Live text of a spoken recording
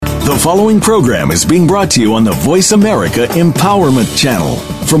following program is being brought to you on the Voice America Empowerment Channel.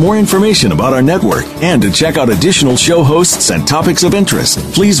 For more information about our network and to check out additional show hosts and topics of interest,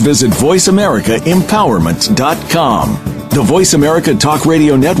 please visit voiceamericaempowerment.com. The Voice America Talk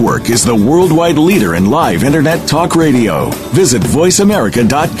Radio Network is the worldwide leader in live Internet talk radio. Visit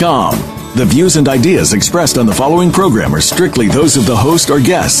voiceamerica.com. The views and ideas expressed on the following program are strictly those of the host or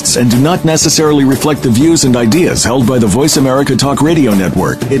guests and do not necessarily reflect the views and ideas held by the Voice America Talk Radio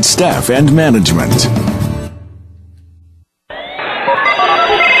Network, its staff, and management.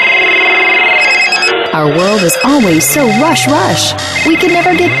 Our world is always so rush. We can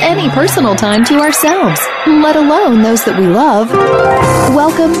never get any personal time to ourselves, let alone those that we love.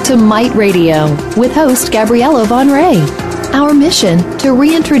 Welcome to Might Radio with host Gabriella Von Ray. Our mission, to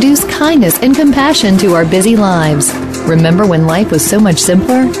reintroduce kindness and compassion to our busy lives. Remember when life was so much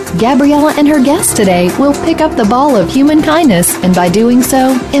simpler? Gabriella and her guest today will pick up the ball of human kindness and by doing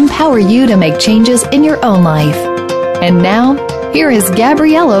so, empower you to make changes in your own life. And now, here is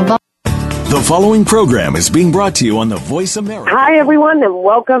Gabriella Von. The following program is being brought to you on the Voice America. Hi, everyone, and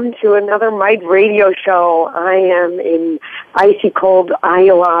welcome to another Might Radio show. I am in icy cold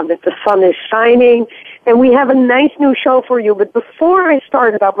Iowa, but the sun is shining. And we have a nice new show for you. But before I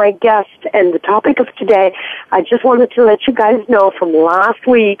start about my guest and the topic of today, I just wanted to let you guys know from last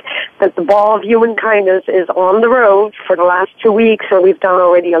week that the Ball of Human Kindness is on the road for the last 2 weeks. So we've done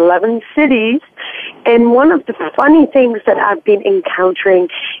already 11 cities. And one of the funny things that I've been encountering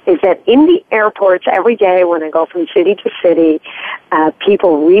is that in the airports every day when I go from city to city,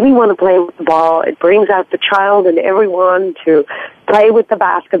 people really want to play with the ball. It brings out the child in everyone to play with the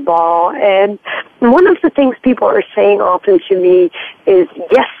basketball. And one of the things people are saying often to me is,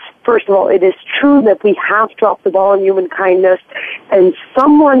 yes, first of all, it is true that we have dropped the ball in human kindness. And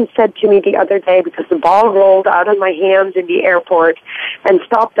someone said to me the other day, because the ball rolled out of my hands in the airport and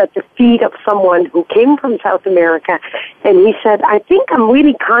stopped at the feet of someone who came from South America, and he said, I think I'm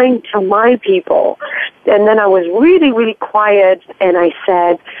really kind to my people. And then I was really, really quiet, and I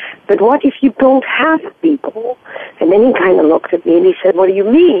said, but what if you don't have people? And then he kind of looked at me, and he said, what do you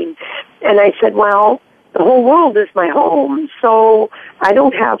mean? And I said, well, the whole world is my home, so I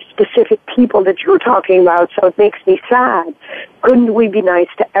don't have specific people that you're talking about, so it makes me sad. Couldn't we be nice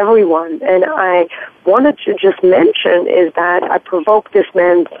to everyone? And I wanted to just mention is that I provoked this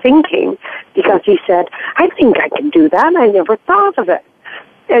man thinking because he said, I think I can do that. I never thought of it.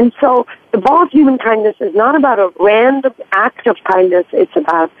 And so the Ball of Human Kindness is not about a random act of kindness. It's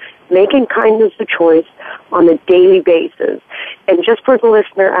about making kindness a choice on a daily basis. And just for the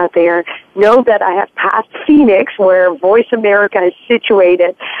listener out there, know that I have passed Phoenix, where Voice America is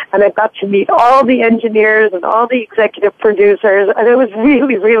situated, and I got to meet all the engineers and all the executive producers, and it was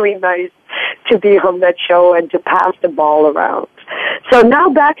really, really nice to be on that show and to pass the ball around. So now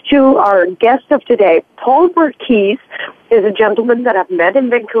back to our guest of today. Paul Marquis is a gentleman that I've met in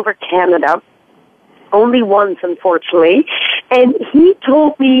Vancouver, Canada, only once, unfortunately. And he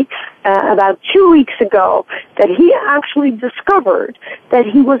told me about 2 weeks ago that he actually discovered that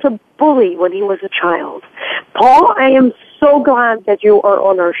he was a bully when he was a child. Paul, I am so glad that you are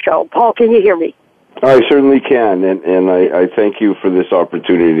on our show. Paul, can you hear me? I certainly can, and I thank you for this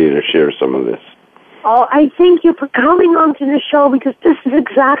opportunity to share some of this. Oh, I thank you for coming onto the show because this is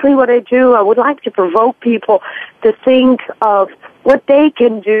exactly what I do. I would like to provoke people to think of what they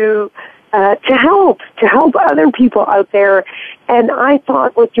can do to help other people out there. And I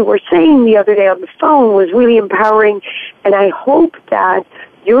thought what you were saying the other day on the phone was really empowering, and I hope that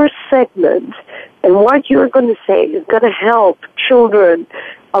your segment and what you're going to say is going to help children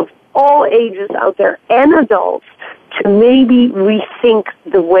of all ages out there and adults to maybe rethink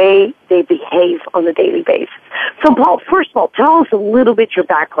the way they behave on a daily basis. So, Paul, first of all, tell us a little bit your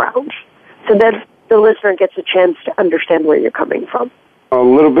background so that the listener gets a chance to understand where you're coming from. A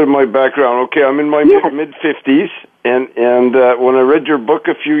little bit of my background. Okay, I'm in my mid-50s, and when I read your book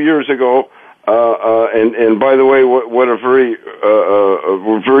a few years ago, and by the way, what a very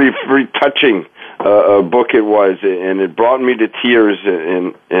very touching book it was, and it brought me to tears,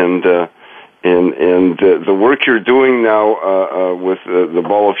 and the work you're doing now with the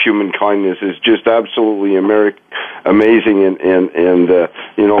Ball of Human Kindness is just absolutely amazing, and a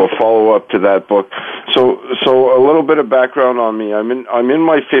follow up to that book. So a little bit of background on me. I'm in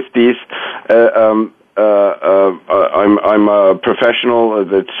my 50s. I'm a professional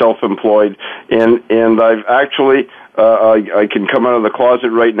that's self-employed, and I've actually I can come out of the closet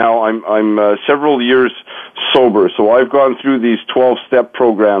right now. I'm several years sober, so I've gone through these 12-step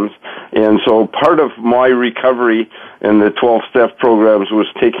programs, and so part of my recovery in the 12-step programs was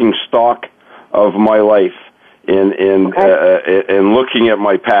taking stock of my life and looking at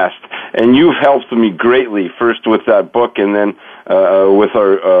my past. and you've helped me greatly. First with that book, and then with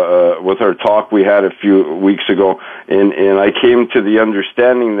our talk we had a few weeks ago, and I came to the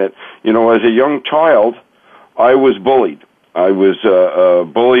understanding that, you know, as a young child, I was bullied. I was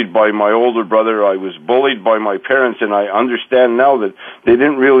bullied by my older brother. I was bullied by my parents, and I understand now that they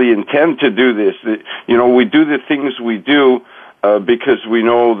didn't really intend to do this. That, you know, we do the things we do because we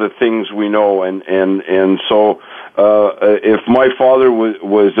know the things we know, and so if my father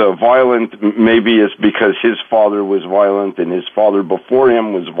was violent, maybe it's because his father was violent and his father before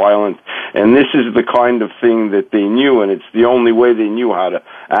him was violent, and this is the kind of thing that they knew, and it's the only way they knew how to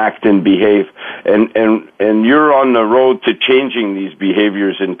act and behave, and you're on the road to changing these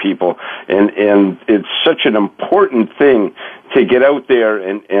behaviors in people, and it's such an important thing to get out there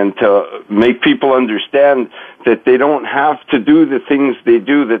and to make people understand that they don't have to do the things they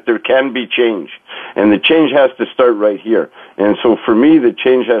do, that there can be change. And the change has to start right here. And so for me, the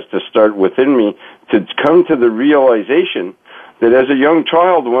change has to start within me to come to the realization that as a young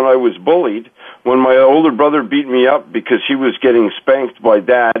child, when I was bullied, when my older brother beat me up because he was getting spanked by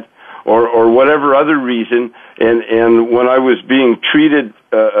dad, or whatever other reason, and when I was being treated,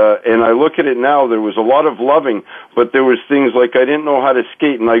 and I look at it now, there was a lot of loving, but there was things like I didn't know how to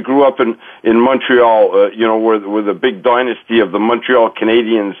skate, and I grew up in Montreal, you know, where the big dynasty of the Montreal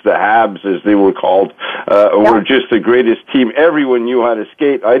Canadiens, the Habs as they were called, were just the greatest team. Everyone knew how to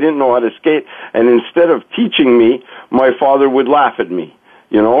skate. I didn't know how to skate, and instead of teaching me, my father would laugh at me,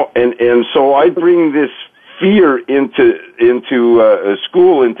 you know, and so I bring this fear into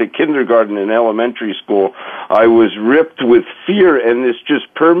school, into kindergarten and elementary school. I was ripped with fear, and this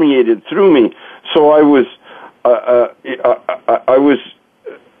just permeated through me. So I was a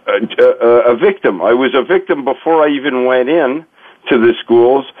victim. I was a victim before I even went in to the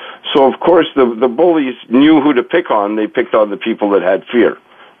schools. So of course the bullies knew who to pick on. They picked on the people that had fear,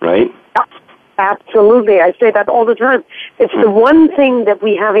 right? Absolutely. I say that all the time. It's the one thing that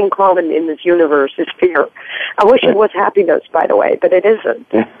we have in common in this universe is fear. I wish it was happiness, by the way, but it isn't.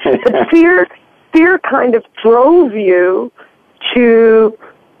 But fear kind of drove you to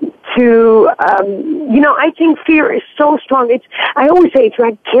you know, I think fear is so strong. I always say it's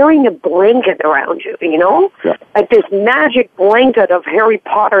like carrying a blanket around you, you know? Yeah. Like this magic blanket of Harry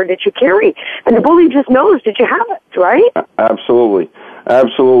Potter that you carry. And the bully just knows that you have it, right? Absolutely.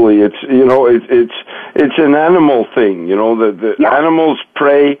 Absolutely. It's, you know, it's an animal thing, you know, the animals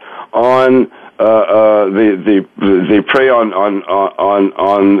prey on they prey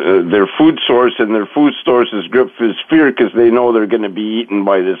on their food source, and their food source is fear because they know they're going to be eaten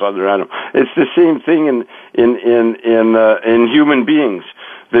by this other animal. It's the same thing in human beings.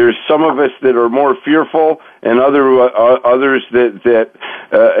 There's some of us that are more fearful, and others that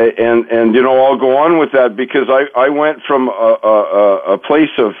and you know, I'll go on with that because I went from a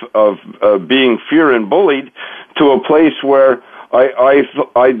place of being fear and bullied to a place where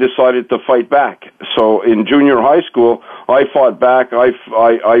I decided to fight back. So in junior high school, I fought back. I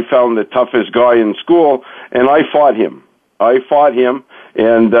found the toughest guy in school, and I fought him.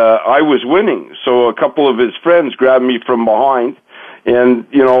 And I was winning. So a couple of his friends grabbed me from behind, and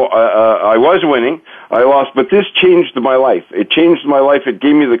you know, I was winning. I lost, but this changed my life. It changed my life. It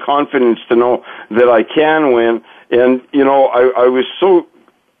gave me the confidence to know that I can win. And you know, I was so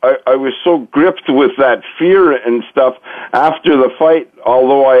gripped with that fear and stuff after the fight,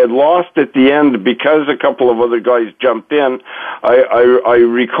 although I had lost at the end because a couple of other guys jumped in. I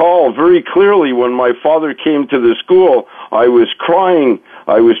recall very clearly when my father came to the school, I was crying.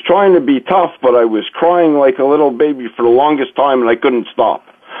 I was trying to be tough, but I was crying like a little baby for the longest time, and I couldn't stop.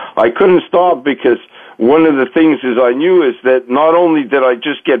 I couldn't stop because one of the things is I knew is that not only did I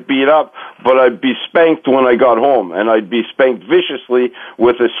just get beat up, but I'd be spanked when I got home, and I'd be spanked viciously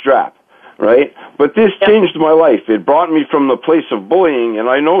with a strap, right? But this changed my life. It brought me from the place of bullying, and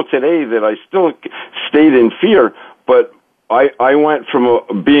I know today that I still stayed in fear, but I went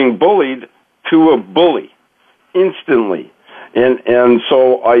from being bullied to a bully instantly. And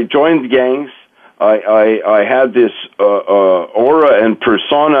so I joined gangs. I had this aura and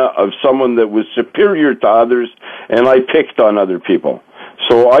persona of someone that was superior to others, and I picked on other people.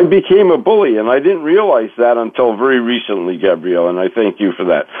 So I became a bully, and I didn't realize that until very recently, Gabrielle, and I thank you for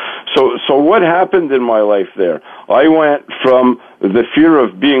that. So what happened in my life there? I went from the fear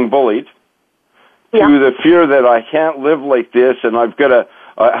of being bullied to the fear that I can't live like this, and I've got to,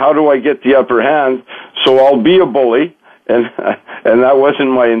 how do I get the upper hand? So I'll be a bully. And that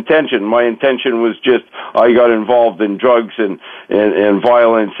wasn't my intention. My intention was just I got involved in drugs and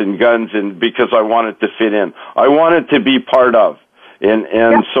violence and guns, and because I wanted to fit in. I wanted to be part of.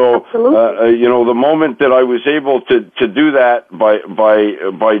 And so, the moment that I was able to do that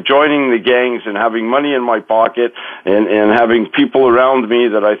by joining the gangs and having money in my pocket and having people around me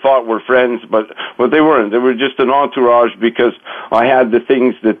that I thought were friends, but they weren't. They were just an entourage because I had the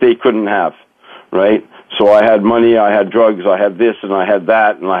things that they couldn't have, right? So I had money, I had drugs, I had this, and I had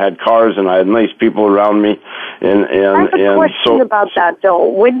that, and I had cars, and I had nice people around me. I have a question about that, though.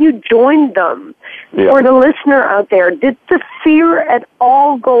 When you joined them, for the listener out there, did the fear at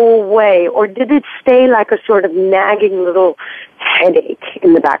all go away, or did it stay like a sort of nagging little headache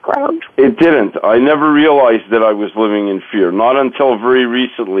in the background? It didn't. I never realized that I was living in fear, not until very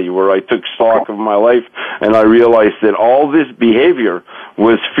recently, where I took stock of my life, and I realized that all this behavior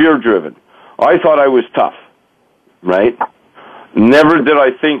was fear-driven. I thought I was tough, right? Never did I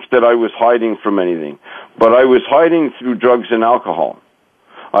think that I was hiding from anything. But I was hiding through drugs and alcohol.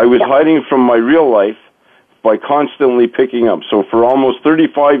 I was hiding from my real life by constantly picking up. So for almost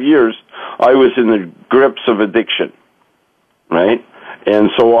 35 years, I was in the grips of addiction, right?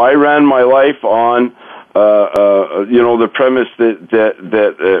 And so I ran my life on, the premise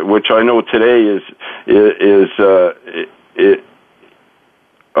that which I know today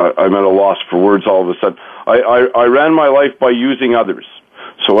I'm at a loss for words all of a sudden. I ran my life by using others.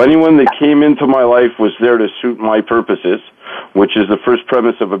 So anyone that came into my life was there to suit my purposes, which is the first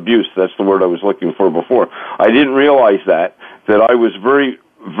premise of abuse. That's the word I was looking for before. I didn't realize that I was very,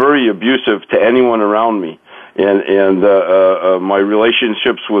 very abusive to anyone around me. And my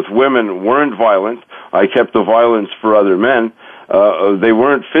relationships with women weren't violent. I kept the violence for other men. They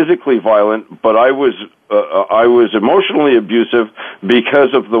weren't physically violent, but I was emotionally abusive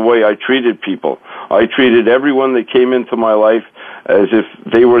because of the way I treated people. I treated everyone that came into my life as if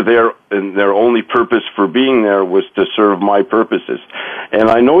they were there and their only purpose for being there was to serve my purposes. And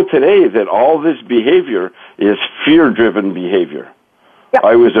I know today that all this behavior is fear-driven behavior. Yep.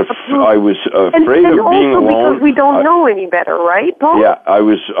 I was afraid of being alone. Because we don't know any better, right, Paul? Yeah, I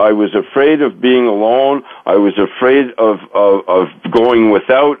was afraid of being alone. I was afraid of going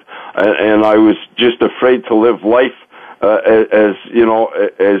without, and I was just afraid to live life as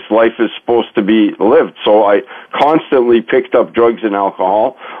life is supposed to be lived. So I constantly picked up drugs and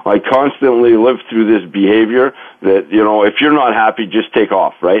alcohol. I constantly lived through this behavior that, if you're not happy, just take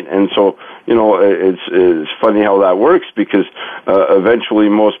off, right? And so, it's funny how that works because eventually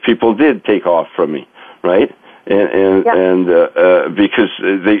most people did take off from me, right? And because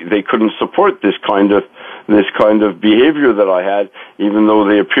they couldn't support this kind of behavior that I had, even though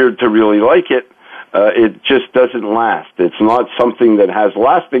they appeared to really like it. It just doesn't last. It's not something that has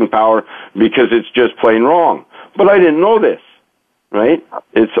lasting power because it's just plain wrong. But I didn't know this, right?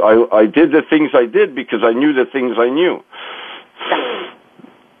 I did the things I did because I knew the things I knew.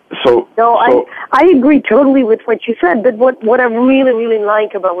 I agree totally with what you said, but what I really, really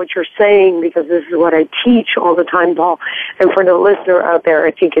like about what you're saying, because this is what I teach all the time, Paul, and for the listener out there,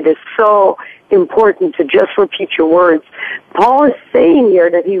 I think it is so important to just repeat your words. Paul is saying here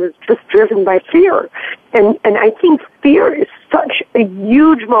that he was just driven by fear, and I think fear is such a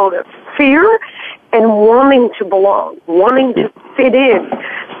huge motive. Fear and wanting to belong, wanting to fit in,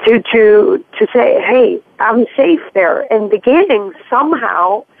 to say, hey, I'm safe there. And the gang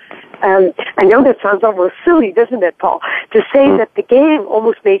somehow, I know that sounds almost silly, doesn't it, Paul, to say that the gang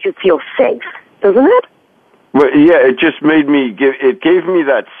almost made you feel safe, doesn't it? Well, yeah, it just it gave me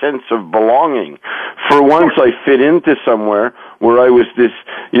that sense of belonging. For once I fit into somewhere where I was this,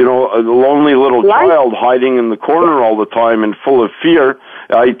 a lonely little child hiding in the corner all the time and full of fear.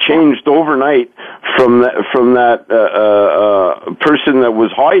 I changed overnight from that person that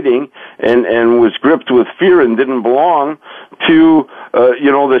was hiding and was gripped with fear and didn't belong to,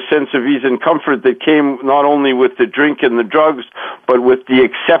 the sense of ease and comfort that came not only with the drink and the drugs, but with the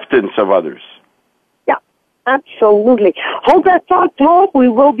acceptance of others. Absolutely. Hold that thought, Paul. We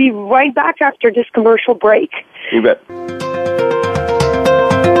will be right back after this commercial break. You bet.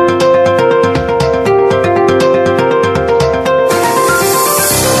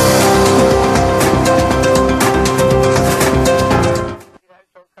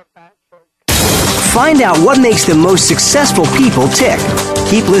 Find out what makes the most successful people tick.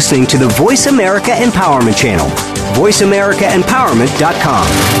 Keep listening to the Voice America Empowerment Channel. VoiceAmericaEmpowerment.com.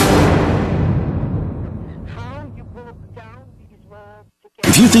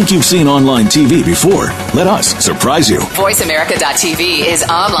 If you think you've seen online TV before, let us surprise you. VoiceAmerica.tv is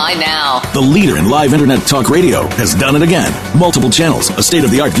online now. The leader in live Internet talk radio has done it again. Multiple channels, a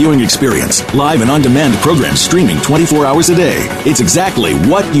state-of-the-art viewing experience, live and on-demand programs streaming 24 hours a day. It's exactly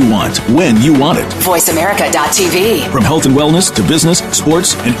what you want, when you want it. VoiceAmerica.tv. From health and wellness to business,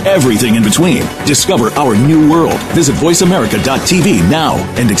 sports, and everything in between. Discover our new world. Visit VoiceAmerica.tv now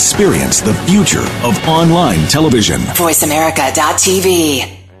and experience the future of online television. VoiceAmerica.tv.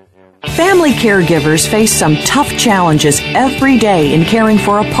 Family caregivers face some tough challenges every day in caring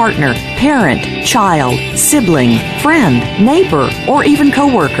for a partner, parent, child, sibling, friend, neighbor, or even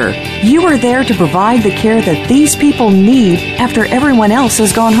coworker. You are there to provide the care that these people need after everyone else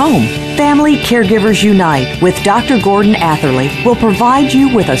has gone home. Family Caregivers Unite with Dr. Gordon Atherley will provide you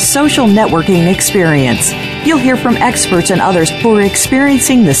with a social networking experience. You'll hear from experts and others who are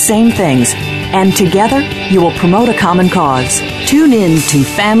experiencing the same things. And together, you will promote a common cause. Tune in to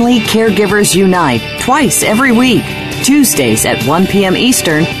Family Caregivers Unite twice every week. Tuesdays at 1 p.m.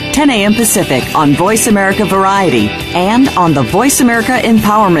 Eastern, 10 a.m. Pacific on Voice America Variety and on the Voice America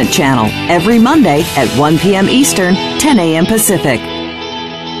Empowerment Channel every Monday at 1 p.m. Eastern, 10 a.m. Pacific.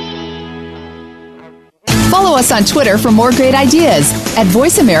 Follow us on Twitter for more great ideas at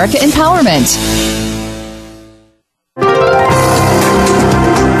Voice America Empowerment.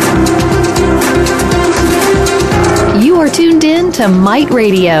 You are tuned in to Might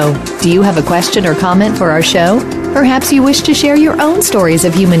Radio. Do you have a question or comment for our show? Perhaps you wish to share your own stories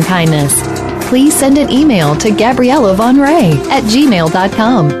of human kindness. Please send an email to Gabriella Von Ray at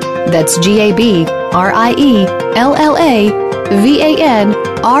gmail.com. That's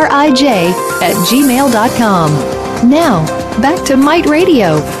GabrielleVanRij@gmail.com. Now, back to Might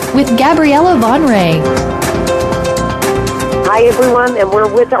Radio with Gabriella Von Ray. Hi, everyone, and we're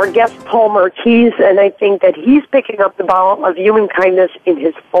with our guest, Paul Marquis, and I think that he's picking up the ball of human kindness in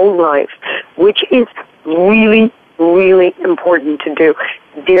his own life, which is really, really important to do.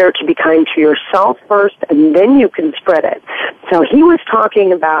 Dare to be kind to yourself first, and then you can spread it. So he was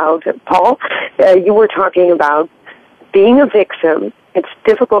talking about, Paul, you were talking about being a victim. It's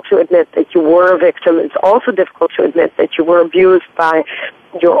difficult to admit that you were a victim. It's also difficult to admit that you were abused by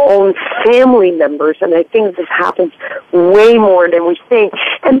your own family members, and I think this happens way more than we think.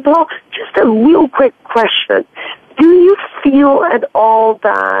 And Paul, just a real quick question. Do you feel at all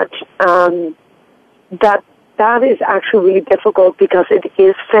that that is actually really difficult because it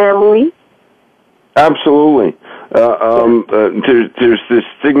is family? Absolutely. There's this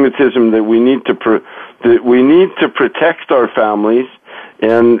stigmatism that we need to protect our families,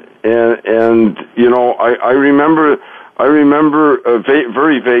 and you know, I remember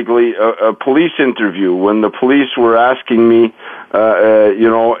very vaguely a police interview when the police were asking me, you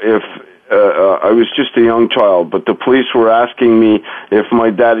know, if I was just a young child, but the police were asking me if my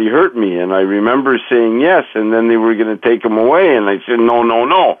daddy hurt me, and I remember saying yes, and then they were going to take him away, and I said no.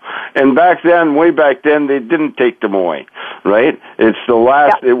 And way back then, they didn't take them away, right? It's the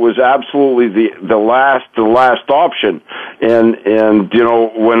last. Yeah. It was absolutely the last option, and you know,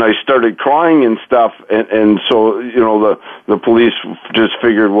 when I started crying and stuff, and so you know, the police just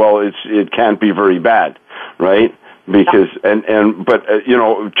figured, well, it can't be very bad, right? Because but you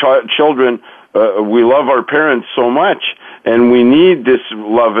know, children, we love our parents so much, and we need this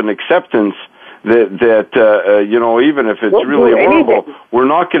love and acceptance that you know, even if it's really horrible, we're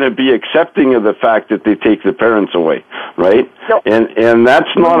not going to be accepting of the fact that they take the parents away, right? No. And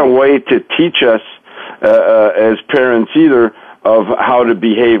that's not a way to teach us as parents either of how to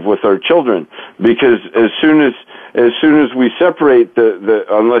behave with our children, because as soon as we separate the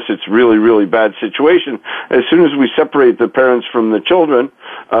unless it's really, really bad situation, as soon as we separate the parents from the children,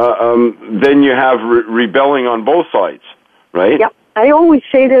 then you have rebelling on both sides, right? Yep. I always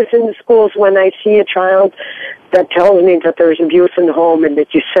say this in the schools when I see a child that tells me that there's abuse in the home and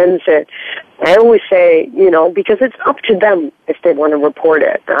that you sense it. I always say, you know, because it's up to them if they want to report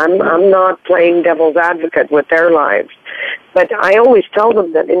it. I'm not playing devil's advocate with their lives. But I always tell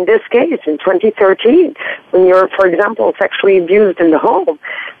them that in this case, in 2013, when you're, for example, sexually abused in the home,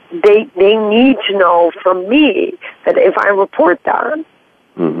 they need to know from me that if I report that,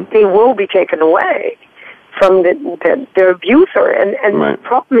 they will be taken away from the abuser. And right. The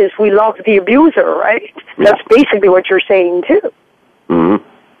problem is we love the abuser, right? Yeah. That's basically what you're saying, too. Mm-hmm.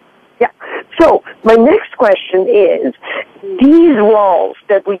 Yeah. So my next question is, these walls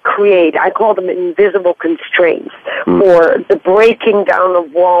that we create, I call them invisible constraints, or the breaking down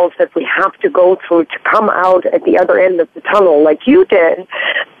of walls that we have to go through to come out at the other end of the tunnel like you did.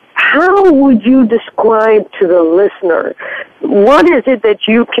 How would you describe to the listener, what is it that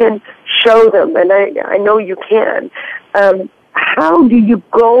you can show them, and I know you can, how do you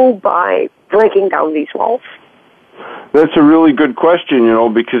go by breaking down these walls? That's a really good question,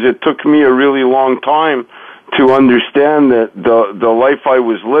 because it took me a really long time to understand that the life I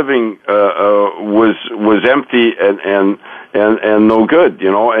was living was empty and no good,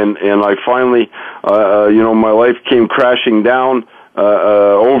 and I finally my life came crashing down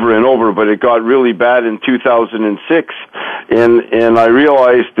over and over, but it got really bad in 2006, and I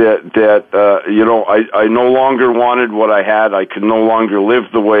realized that I no longer wanted what I had. I could no longer live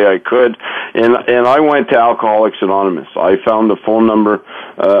the way I could, and I went to Alcoholics Anonymous. I found the phone number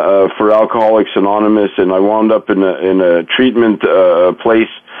for Alcoholics Anonymous, and I wound up in a treatment place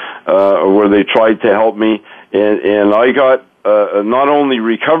where they tried to help me, and I got not only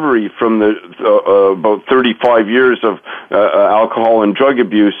recovery from the about 35 years of alcohol and drug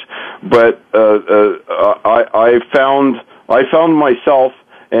abuse, but I found myself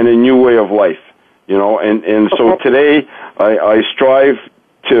and a new way of life, and so today I strive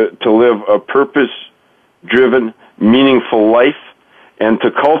to live a purpose-driven, meaningful life, and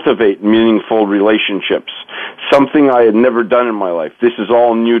to cultivate meaningful relationships, something I had never done in my life. This is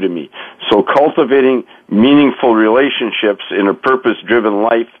all new to me. So cultivating meaningful relationships in a purpose-driven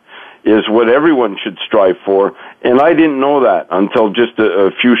life is what everyone should strive for, and I didn't know that until just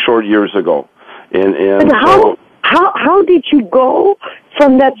a few short years ago. And how did you go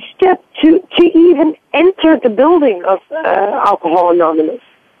from that step to even enter the building of Alcohol Anonymous?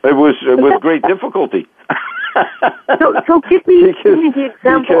 It was with great difficulty. So give me the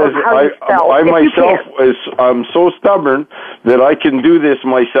example of how you felt. I myself I'm so stubborn that I can do this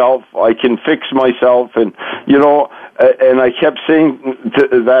myself. I can fix myself, and and I kept saying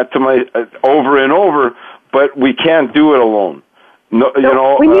that to my over and over. But we can't do it alone. No,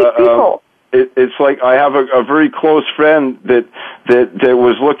 we need people. It's like I have a very close friend that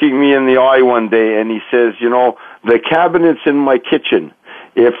was looking me in the eye one day, and he says, the cabinets in my kitchen,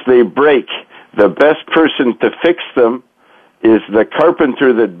 if they break, the best person to fix them is the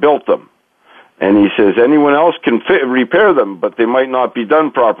carpenter that built them. And he says, anyone else can repair them, but they might not be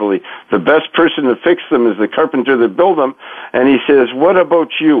done properly. The best person to fix them is the carpenter that built them. And he says, what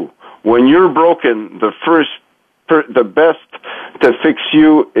about you? When you're broken, the best to fix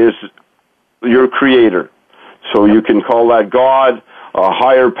you is your creator. So you can call that God, a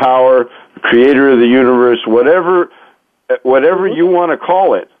higher power, creator of the universe, whatever you want to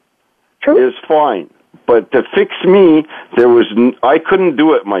call it. True. Is fine. But to fix me, I couldn't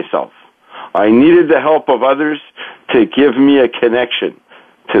do it myself. I needed the help of others to give me a connection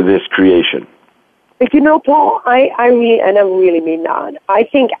to this creation. But Paul, I really mean that. I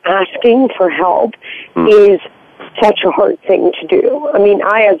think asking for help is such a hard thing to do. I mean,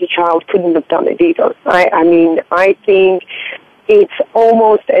 I as a child couldn't have done it either. I think it's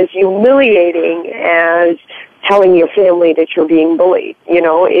almost as humiliating as telling your family that you're being bullied.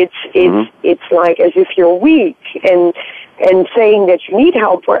 It's like as if you're weak and saying that you need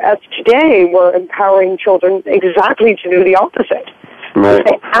help, whereas today we're empowering children exactly to do the opposite. Right.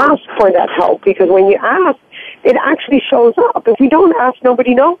 They ask for that help, because when you ask, it actually shows up. If we don't ask,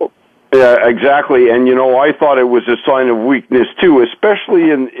 nobody knows. Yeah, exactly. And I thought it was a sign of weakness too, especially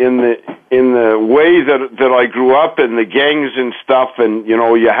in the way that I grew up in the gangs and stuff. And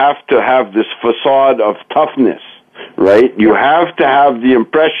you have to have this facade of toughness, right? You have to have the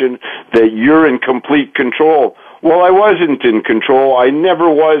impression that you're in complete control. Well, I wasn't in control. I never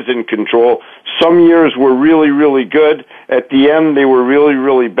was in control. Some years were really, really good. At the end, they were really,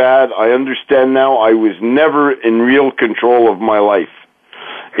 really bad. I understand now. I was never in real control of my life.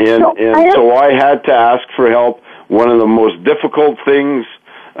 So I had to ask for help, one of the most difficult things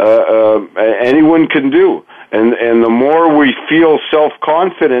anyone can do. And the more we feel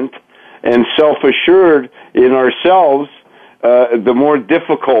self-confident and self-assured in ourselves, the more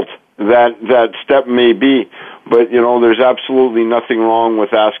difficult that step may be. But, there's absolutely nothing wrong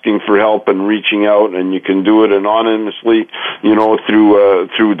with asking for help and reaching out, and you can do it anonymously,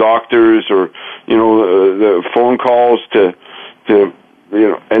 through doctors or, the phone calls to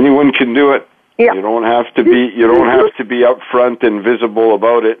anyone can do it. Yeah. You don't have to be upfront and visible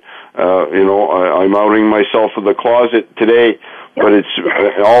about it. I'm outing myself in the closet today, but it's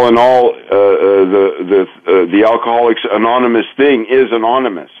all in all, the Alcoholics Anonymous thing is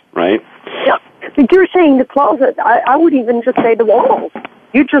anonymous, right? Yeah. You're saying the closet. I would even just say the walls.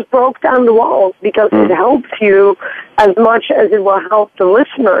 You just broke down the walls because it helps you as much as it will help the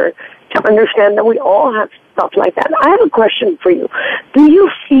listener to understand that we all have stuff like that. I have a question for you. Do you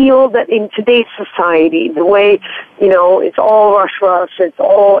feel that in today's society, the way, it's all rush, it's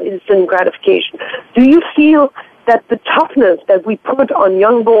all instant gratification, do you feel that the toughness that we put on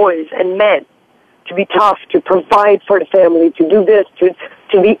young boys and men to be tough, to provide for the family, to do this, to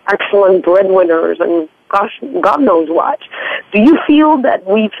be excellent breadwinners, and gosh, God knows what. Do you feel that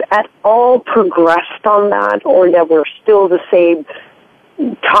we've at all progressed on that, or that we're still the same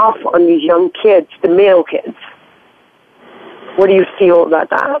tough on these young kids, the male kids? What do you feel about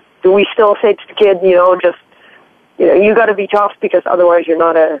that? Do we still say to the kid, you got to be tough because otherwise you're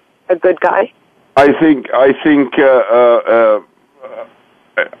not a good guy? I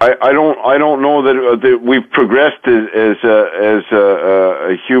don't know that we've progressed as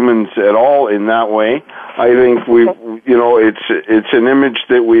humans at all in that way. I think it's an image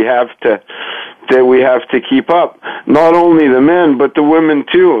that we have to keep up. Not only the men, but the women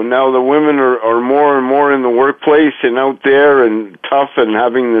too. Now the women are more and more in the workplace and out there and tough and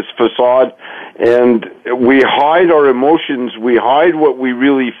having this facade, and we hide our emotions. We hide what we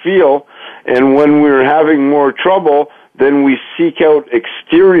really feel, and when we're having more trouble, then we seek out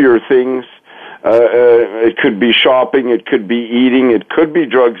exterior things. It could be shopping, it could be eating, it could be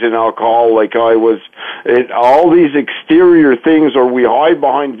drugs and alcohol like I was. All these exterior things, or we hide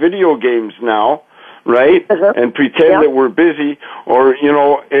behind video games now, right? And pretend that we're busy, or,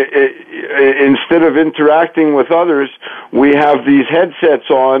 instead of interacting with others, we have these headsets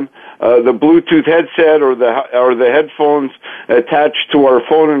on, the Bluetooth headset or the headphones attached to our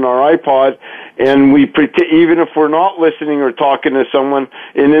phone and our iPod, and we even if we're not listening or talking to someone,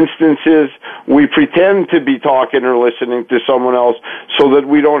 in instances we pretend to be talking or listening to someone else so that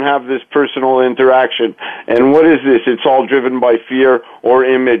we don't have this personal interaction. And what is this? It's all driven by fear or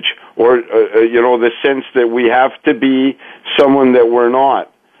image or the sense that we have to be someone that we're not.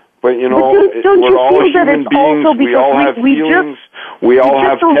 But we're all human beings. We all have feelings. We all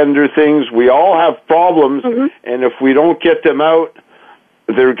have tender things. We all have problems, and if we don't get them out,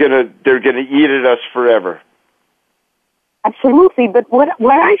 they're gonna eat at us forever. Absolutely, but what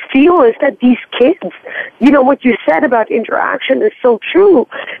I feel is that these kids, what you said about interaction is so true.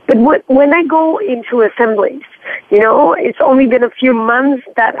 But when I go into assemblies, it's only been a few months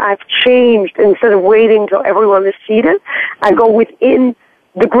that I've changed. Instead of waiting till everyone is seated, I go within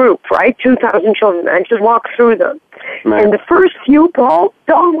the group, right? 2,000 children. I just walk through them. Right. And the first few, Paul,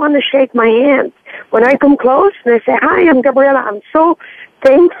 don't want to shake my hand. When I come close, they say, "Hi, I'm Gabriela. I'm so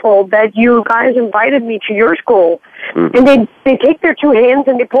thankful that you guys invited me to your school." And they take their two hands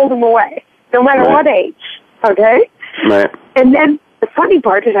and they pull them away, no matter what age, okay? Right. And then the funny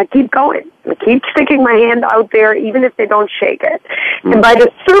part is I keep going. I keep sticking my hand out there, even if they don't shake it. And by the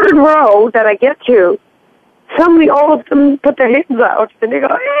third row that I get to, suddenly all of them put their hands out and they go,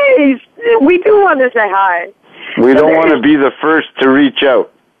 "Hey, we do want to say hi." We don't want to be the first to reach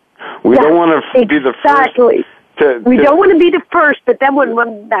out. We don't want to be the first. Exactly. We don't want to be the first, but then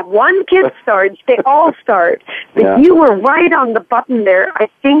when that one kid starts, they all start. But you were right on the button there. I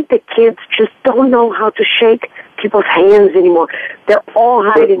think the kids just don't know how to shake people's hands anymore. They're all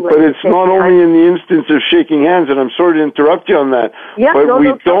hiding. But it's not only in the instance of shaking hands, and I'm sorry to interrupt you on that, but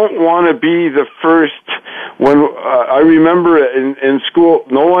we don't want to be the first. When I remember in school,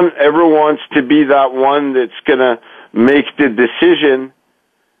 no one ever wants to be that one that's going to make the decision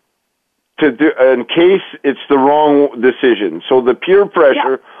to do, in case it's the wrong decision. So the peer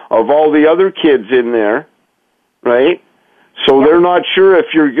pressure of all the other kids in there, right? So they're not sure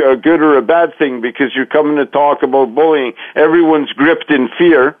if you're a good or a bad thing because you're coming to talk about bullying. Everyone's gripped in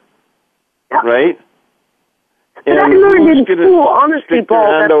fear, right? But I learned in school, honestly,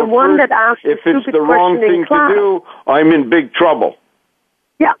 Paul, that the one that asked the stupid question in class... If it's the wrong thing to do, I'm in big trouble.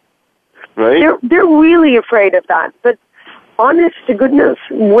 Yeah. Right? They're really afraid of that. But honest to goodness,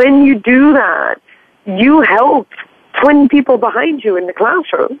 when you do that, you help 20 people behind you in the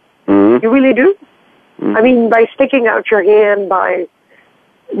classroom. You really do. I mean, by sticking out your hand, by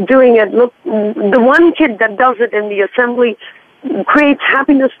doing it. Look, the one kid that does it in the assembly creates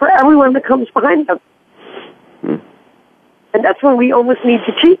happiness for everyone that comes behind them. And that's what we almost need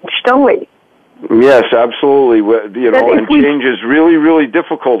to teach, don't we? Yes, absolutely. And change is really, really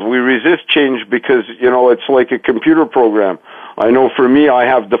difficult. We resist change because, it's like a computer program. I know for me, I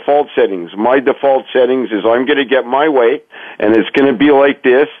have default settings. My default settings is I'm going to get my way, and it's going to be like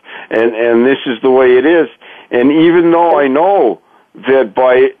this, and this is the way it is. And even though I know that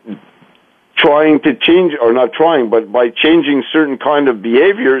by trying to change, or not trying, but by changing certain kind of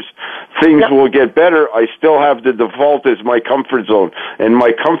behaviors, things will get better, I still have the default as my comfort zone. And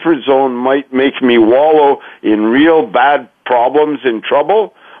my comfort zone might make me wallow in real bad problems and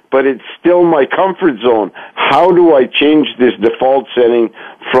trouble, but it's still my comfort zone. How do I change this default setting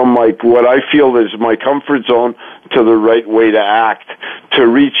from what I feel is my comfort zone to the right way to act, to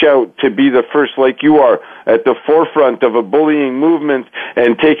reach out, to be the first, like you are, at the forefront of a bullying movement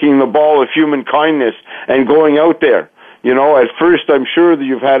and taking the ball of human kindness and going out there? You know, at first I'm sure that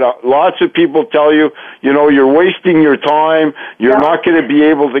you've had lots of people tell you, you know, you're wasting your time, you're not going to be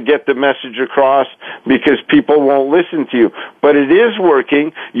able to get the message across because people won't listen to you. But it is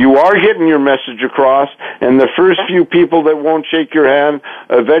working. You are getting your message across, and the first few people that won't shake your hand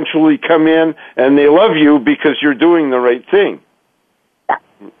eventually come in, and they love you because you're doing the right thing.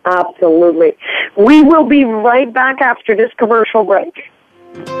 Absolutely. We will be right back after this commercial break.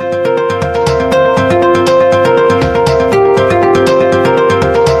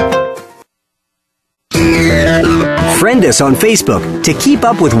 Friend us on Facebook to keep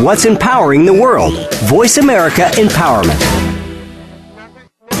up with what's empowering the world. Voice America Empowerment.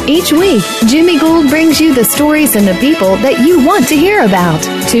 Each week, Jimmy Gould brings you the stories and the people that you want to hear about.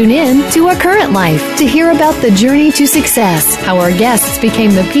 Tune in to A Current Life to hear about the journey to success, how our guests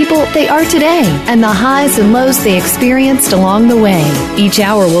became the people they are today, and the highs and lows they experienced along the way. Each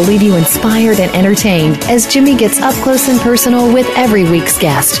hour will leave you inspired and entertained as Jimmy gets up close and personal with every week's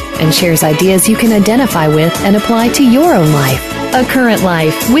guest and shares ideas you can identify with and apply to your own life. A Current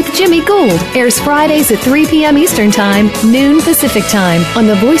Life with Jimmy Gould airs Fridays at 3 p.m. Eastern Time, noon Pacific Time on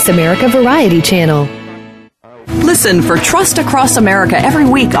the Voice America Variety Channel. Listen for Trust Across America every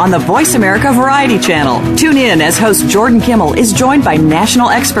week on the Voice America Variety Channel. Tune in as host Jordan Kimmel is joined by national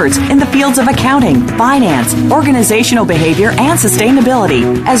experts in the fields of accounting, finance, organizational behavior, and sustainability,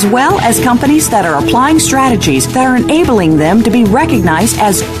 as well as companies that are applying strategies that are enabling them to be recognized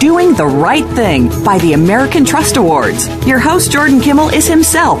as doing the right thing by the American Trust Awards. Your host Jordan Kimmel is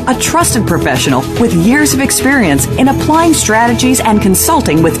himself a trusted professional with years of experience in applying strategies and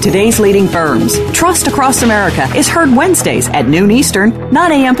consulting with today's leading firms. Trust Across America is heard Wednesdays at noon Eastern,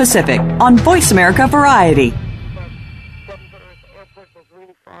 9 a.m. Pacific on Voice America Variety.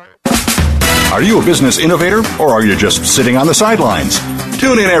 Are you a business innovator, or are you just sitting on the sidelines?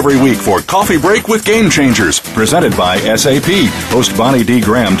 Tune in every week for Coffee Break with Game Changers, presented by SAP. Host Bonnie D.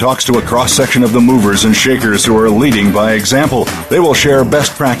 Graham talks to a cross-section of the movers and shakers who are leading by example. They will share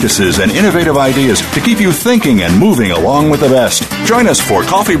best practices and innovative ideas to keep you thinking and moving along with the best. Join us for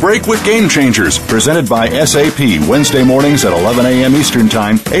Coffee Break with Game Changers, presented by SAP, Wednesday mornings at 11 a.m. Eastern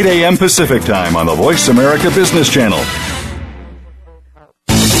Time, 8 a.m. Pacific Time on the Voice America Business Channel.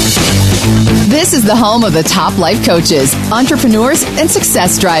 This is the home of the top life coaches, entrepreneurs, and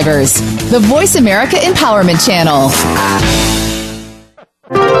success drivers. The Voice America Empowerment Channel.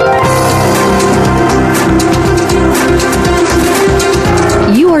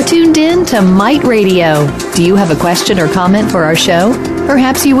 You are tuned in to Might Radio. Do you have a question or comment for our show?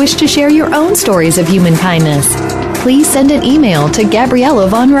 Perhaps you wish to share your own stories of human kindness. Please send an email to Gabriella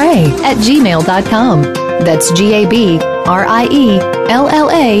Von Ray at gmail.com. That's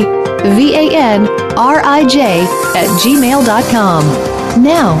GabrielleVanRij@gmail.com.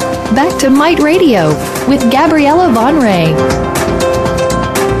 Now, back to Might Radio with Gabriella Von Ray.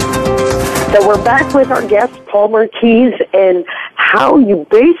 So we're back with our guest, Paul Marquis, and how you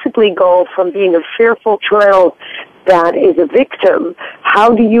basically go from being a fearful child that is a victim,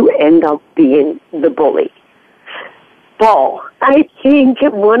 how do you end up being the bully? Paul, I think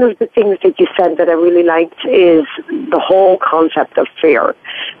one of the things that you said that I really liked is the whole concept of fear.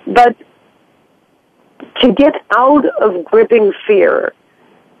 But to get out of gripping fear,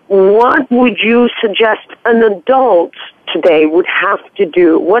 what would you suggest an adult today would have to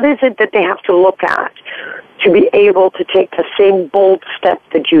do? What is it that they have to look at to be able to take the same bold step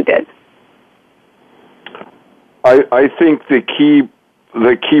that you did? I think the key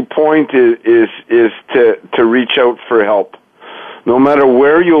point is to reach out for help. No matter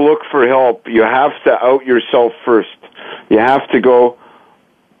where you look for help, you have to out yourself first. You have to go,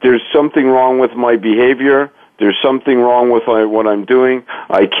 there's something wrong with my behavior. There's something wrong with what I'm doing.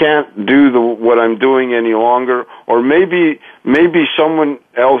 I can't do what I'm doing any longer. Or maybe someone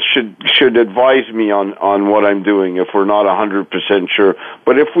else should advise me on what I'm doing if we're not 100% sure.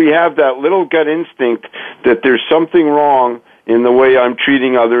 But if we have that little gut instinct that there's something wrong in the way I'm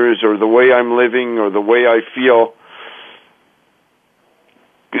treating others or the way I'm living or the way I feel,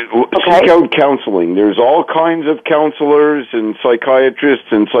 seek out counseling. There's all kinds of counselors and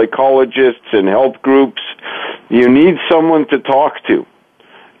psychiatrists and psychologists and health groups. You need someone to talk to.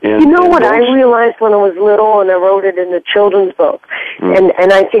 And, you know what I realized when I was little, and I wrote it in the children's book, and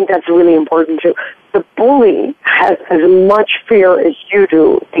I think that's really important too. The bully has as much fear as you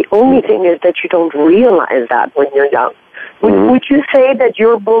do. The only thing is that you don't realize that when you're young. Would you say that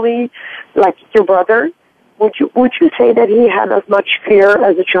your bully, like your brother, would you say that he had as much fear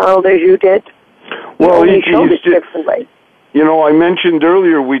as a child as you did? Well, he showed it differently. You know, I mentioned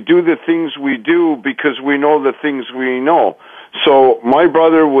earlier, we do the things we do because we know the things we know. So my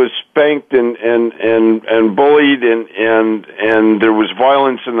brother was spanked and bullied and there was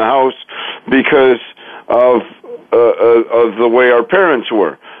violence in the house because of the way our parents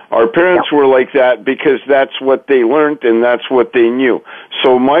were. Our parents were like that because that's what they learned and that's what they knew.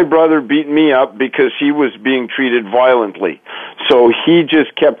 So my brother beat me up because he was being treated violently. So he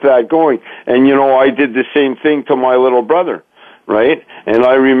just kept that going. And, you know, I did the same thing to my little brother, right? And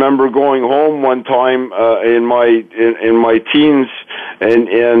I remember going home one time in my teens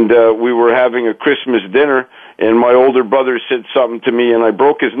and we were having a Christmas dinner and my older brother said something to me and I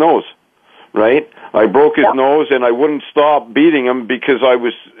broke his nose. Right? I broke his nose and I wouldn't stop beating him because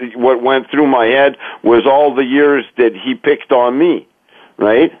what went through my head was all the years that he picked on me.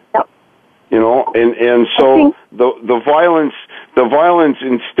 Right? Yep. You know, and so the violence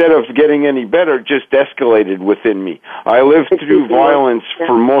instead of getting any better just escalated within me. I lived through violence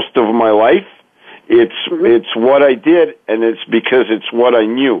for most of my life. It's what I did and it's because it's what I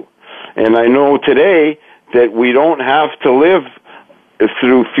knew. And I know today that we don't have to live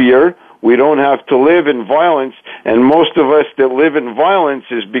through fear. We don't have to live in violence, and most of us that live in violence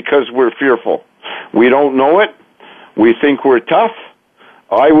is because we're fearful. We don't know it. We think we're tough.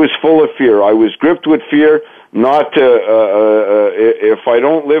 I was full of fear. I was gripped with fear, not if I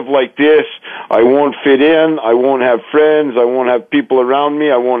don't live like this, I won't fit in, I won't have friends, I won't have people around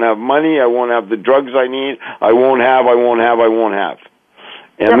me, I won't have money, I won't have the drugs I need, I won't have. And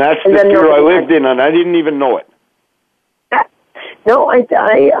that's the fear I lived in, and I didn't even know it. No,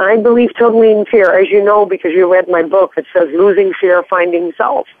 I believe totally in fear, as you know, because you read my book that says Losing Fear, Finding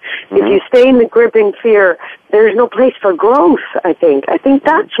Self. Mm-hmm. If you stay in the gripping fear, there's no place for growth, I think. I think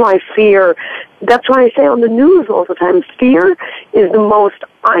that's why I say on the news all the time, fear is the most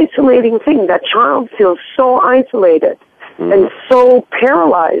isolating thing. That child feels so isolated and so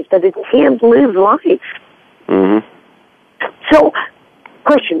paralyzed that it can't live life. Mm-hmm. So,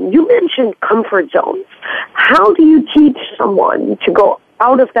 question, you mentioned comfort zones. How do you teach someone to go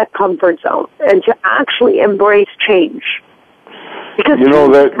out of that comfort zone and to actually embrace change? Because you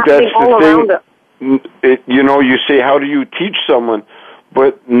know that's all the thing. You say, how do you teach someone?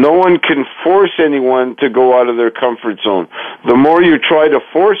 But no one can force anyone to go out of their comfort zone. The more you try to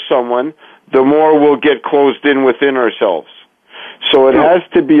force someone, the more we'll get closed in within ourselves. So it has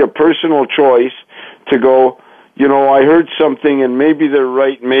to be a personal choice to go, you know, I heard something and maybe they're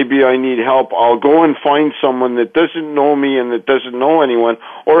right, maybe I need help. I'll go and find someone that doesn't know me and that doesn't know anyone,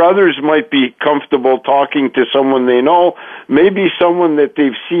 or others might be comfortable talking to someone they know, maybe someone that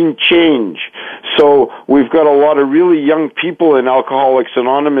they've seen change. So we've got a lot of really young people in Alcoholics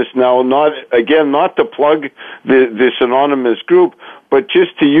Anonymous now, not to plug this anonymous group, but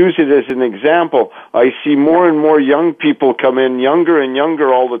just to use it as an example. I see more and more young people come in, younger and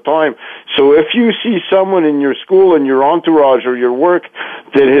younger all the time. So if you see someone in your school, in your entourage or your work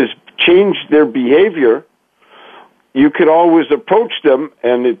that has changed their behavior, you could always approach them,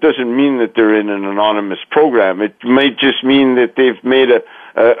 and it doesn't mean that they're in an anonymous program. It might just mean that they've made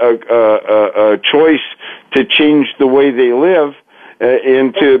a choice to change the way they live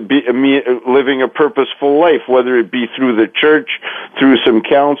into living a purposeful life, whether it be through the church, through some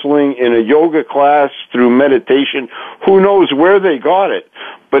counseling, in a yoga class, through meditation. Who knows where they got it?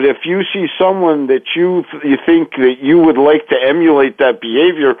 But if you see someone that you think that you would like to emulate that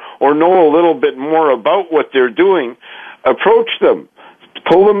behavior or know a little bit more about what they're doing, approach them.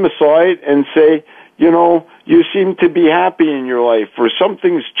 Pull them aside and say, you know, you seem to be happy in your life, or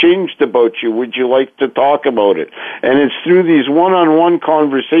something's changed about you. Would you like to talk about it? And it's through these one-on-one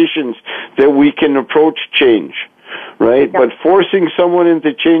conversations that we can approach change, right? Yep. But forcing someone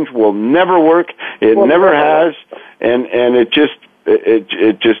into change will never work. It never has, and it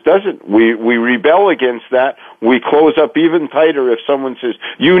just doesn't. We rebel against that. We close up even tighter if someone says,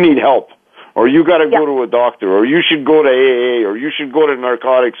 you need help, or you got to go to a doctor, or you should go to AA, or you should go to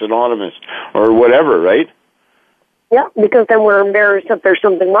Narcotics Anonymous, or whatever, right? Yeah, because then we're embarrassed that there's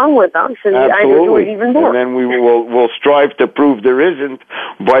something wrong with us, and I do it even more. And then we'll strive to prove there isn't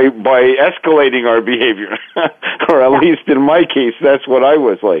by escalating our behavior, or at least in my case, that's what I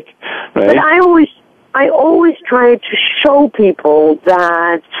was like. Right? But I always try to show people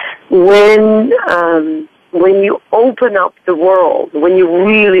that when you open up the world, when you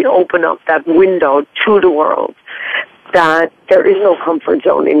really open up that window to the world, that there is no comfort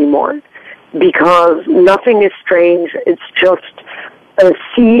zone anymore, because nothing is strange. It's just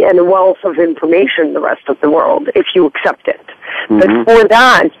sea and a wealth of information, the rest of the world, if you accept it. But for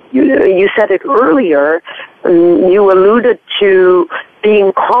that, you said it earlier, you alluded to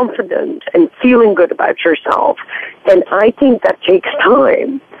being confident and feeling good about yourself. And I think that takes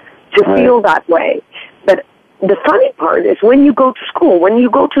time to feel that way. But the funny part is when you go to school, when you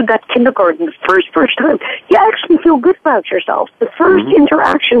go to that kindergarten the first time, you actually feel good about yourself. The first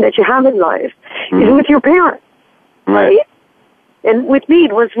interaction that you have in life is with your parents, right? And with me,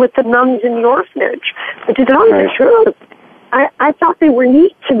 it was with the nuns in the orphanage. But to tell you the truth, I thought they were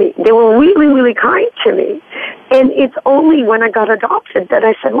neat to me. They were really, really kind to me. And it's only when I got adopted that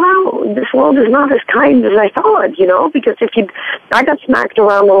I said, wow, this world is not as kind as I thought, you know, because I got smacked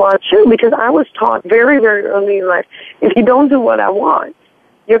around a lot too, because I was taught very, very early in life, if you don't do what I want,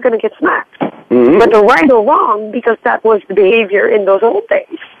 you're going to get smacked. Whether right or wrong, because that was the behavior in those old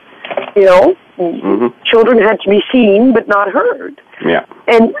days. You know, children had to be seen but not heard. Yeah.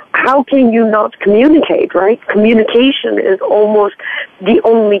 And how can you not communicate, right? Communication is almost the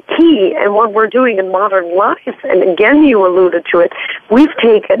only key. And what we're doing in modern life, and again you alluded to it, we've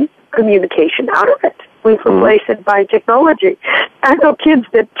taken communication out of it. We've replaced it by technology. I know kids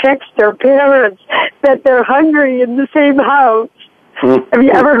that text their parents that they're hungry in the same house. Have you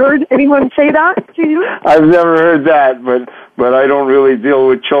ever heard anyone say that to you? I've never heard that, but I don't really deal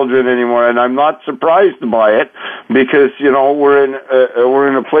with children anymore, and I'm not surprised by it because you know we're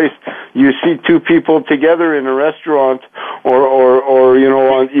in a place you see two people together in a restaurant or you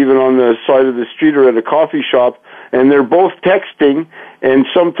know even on the side of the street or at a coffee shop, and they're both texting, and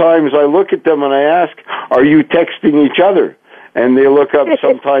sometimes I look at them and I ask, "Are you texting each other?" And they look up,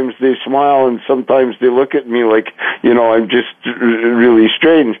 sometimes they smile, and sometimes they look at me like, you know, I'm just really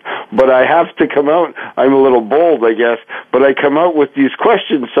strange. But I have to come out, I'm a little bold, I guess, but I come out with these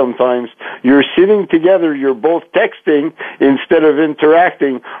questions sometimes. You're sitting together, you're both texting instead of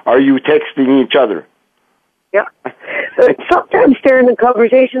interacting. Are you texting each other? Yeah. Sometimes they're in a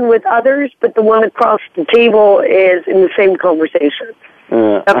conversation with others, but the one across the table is in the same conversation.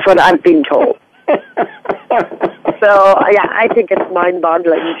 That's what I've been told. So, yeah, I think it's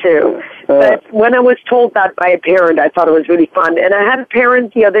mind-boggling, too. But when I was told that by a parent, I thought it was really fun. And I had a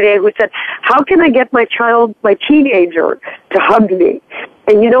parent the other day who said, how can I get my teenager, to hug me?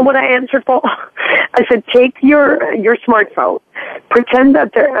 And you know what I answered, Paul? I said, take your smartphone, pretend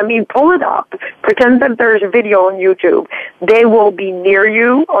that pull it up, pretend that there's a video on YouTube. They will be near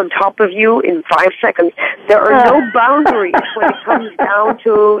you, on top of you in 5 seconds. There are no boundaries when it comes down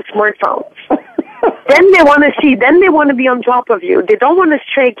to smartphones. Then they want to see, then they want to be on top of you. They don't want to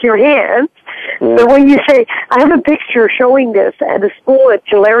shake your hand. But when you say, I have a picture showing this at a school at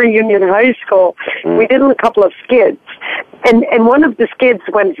Tulare Union High School, we did a couple of skits. And one of the skits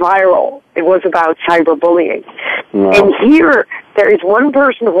went viral. It was about cyberbullying. And here, there is one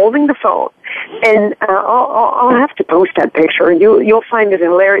person holding the phone. And I'll have to post that picture, and you'll find it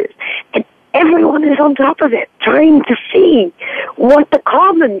hilarious. And everyone is on top of it, trying to see what the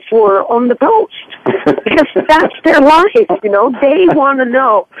comments were on the post. Because that's their life, you know. They want to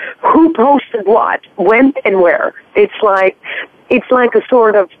know who posted what, when, and where. It's like a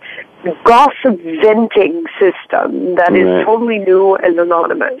sort of gossip venting system that is totally new and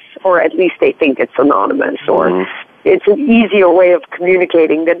anonymous, or at least they think it's anonymous, or it's an easier way of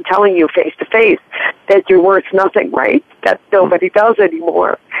communicating than telling you face to face that you're worth nothing, right? That nobody does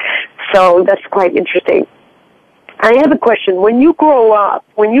anymore. So that's quite interesting. I have a question. When you grew up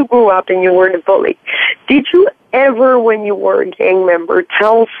and you weren't a bully, did you ever, when you were a gang member,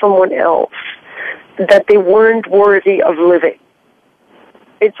 tell someone else that they weren't worthy of living?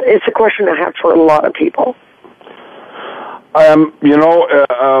 It's a question I have for a lot of people.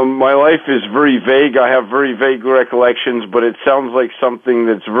 My life is very vague. I have very vague recollections, but it sounds like something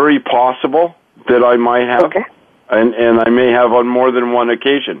that's very possible that I might have, and I may have on more than one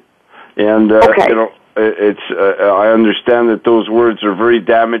occasion. And I understand that those words are very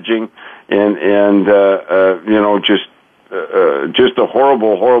damaging, and just a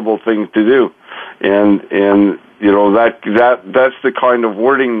horrible thing to do, and you know that's the kind of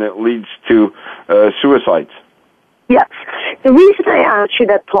wording that leads to suicides. Yes. The reason I asked you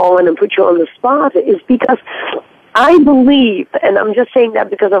that, Paul, and I put you on the spot is because I believe, and I'm just saying that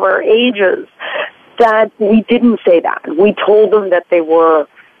because of our ages, that we didn't say that. We told them that they were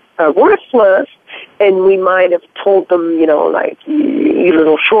worthless, and we might have told them, you know, like, you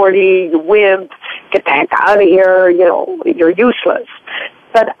little shorty, you wimp, get the heck out of here, you know, you're useless.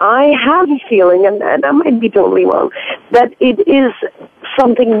 But I have a feeling, and I might be totally wrong, that it is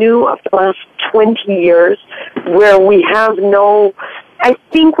something new of the last 20 years where we have I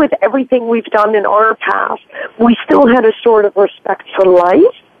think with everything we've done in our past, we still had a sort of respect for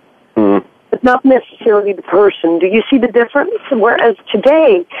life, but not necessarily the person. Do you see the difference? Whereas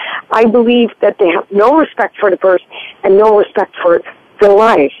today, I believe that they have no respect for the person and no respect for the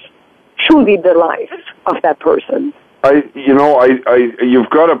life, truly the life of that person. You've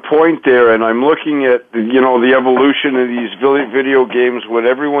got a point there, and I'm looking at, the evolution of these video games when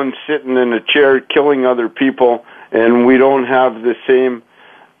everyone's sitting in a chair killing other people, and we don't have the same,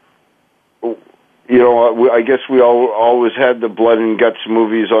 I guess we always had the blood and guts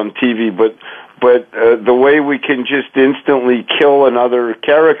movies on TV, but the way we can just instantly kill another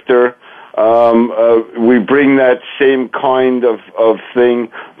character, we bring that same kind of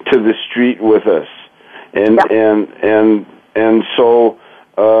thing to the street with us. And so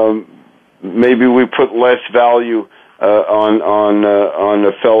maybe we put less value on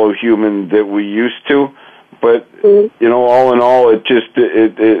a fellow human that we used to, but all in all, it doesn't.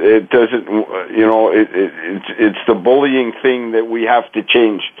 It's the bullying thing that we have to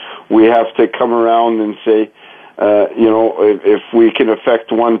change. We have to come around and say, if we can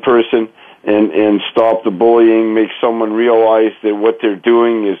affect one person and stop the bullying, make someone realize that what they're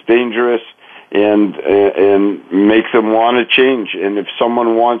doing is dangerous, and make them want to change. And if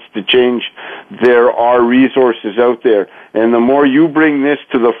someone wants to change, there are resources out there. And the more you bring this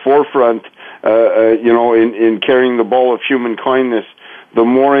to the forefront, in carrying the ball of human kindness, the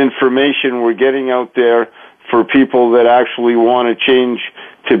more information we're getting out there for people that actually want to change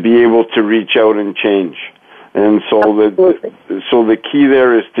to be able to reach out and change. And so the key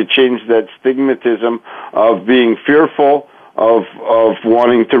there is to change that stigmatism of being fearful of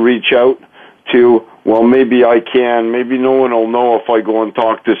wanting to reach out to, well, maybe I can, maybe no one will know if I go and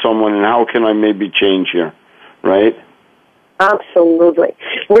talk to someone, and how can I maybe change here, right? Absolutely.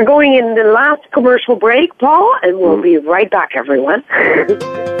 We're going in the last commercial break, Paul, and we'll be right back, everyone.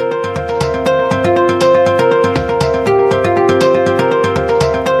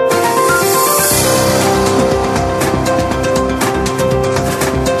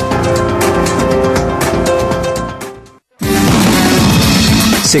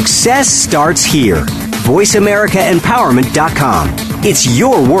 Success starts here. VoiceAmericaEmpowerment.com. It's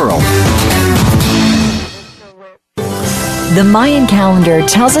your world. The Mayan calendar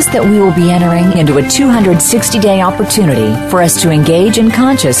tells us that we will be entering into a 260-day opportunity for us to engage in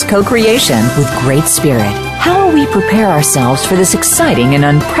conscious co-creation with Great Spirit. How will we prepare ourselves for this exciting and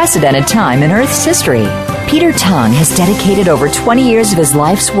unprecedented time in Earth's history? Peter Tong has dedicated over 20 years of his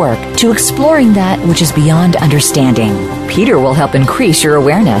life's work to exploring that which is beyond understanding. Peter will help increase your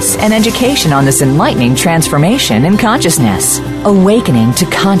awareness and education on this enlightening transformation in consciousness. Awakening to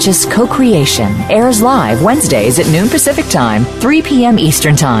Conscious Co-Creation airs live Wednesdays at noon Pacific Time, 3 p.m.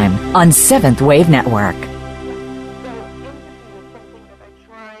 Eastern Time on 7th Wave Network.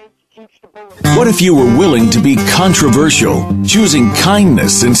 What if you were willing to be controversial, choosing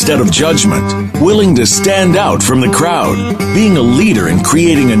kindness instead of judgment, willing to stand out from the crowd, being a leader in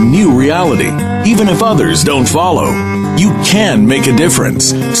creating a new reality, even if others don't follow? You can make a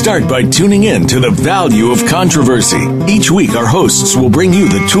difference. Start by tuning in to The Value of Controversy. Each week, our hosts will bring you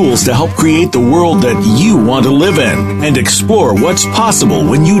the tools to help create the world that you want to live in and explore what's possible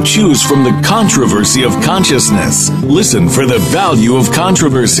when you choose from the controversy of consciousness. Listen for The Value of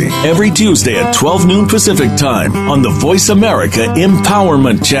Controversy every Tuesday at 12 noon Pacific Time on the Voice America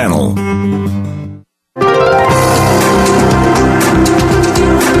Empowerment Channel.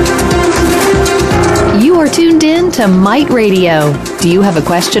 You are tuned in to Might Radio. Do you have a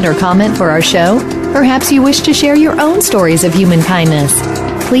question or comment for our show? Perhaps you wish to share your own stories of human kindness.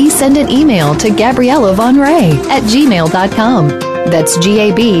 Please send an email to Gabriella Von Ray at gmail.com. That's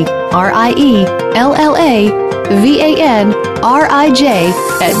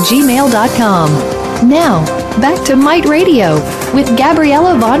GabrielleVanRij@gmail.com. Now, back to Might Radio with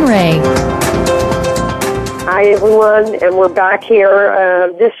Gabriella Von Ray. Hi, everyone, and we're back here.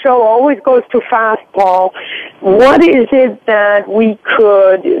 This show always goes too fast, Paul. What is it that you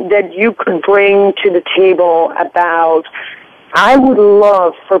could bring to the table about? I would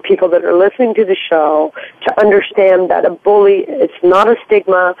love for people that are listening to the show to understand that a bully, it's not a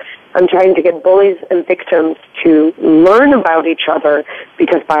stigma. I'm trying to get bullies and victims to learn about each other,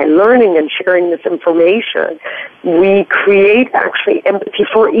 because by learning and sharing this information, we create actually empathy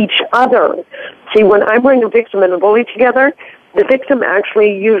for each other. See, when I bring a victim and a bully together, the victim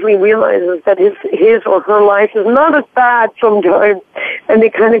actually usually realizes that his or her life is not as bad sometimes, and they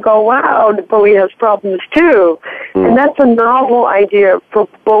kind of go, wow, the bully has problems too. And that's a novel idea for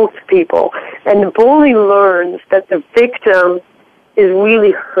both people. And the bully learns that the victim is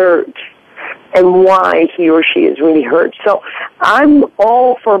really hurt and why he or she is really hurt. So I'm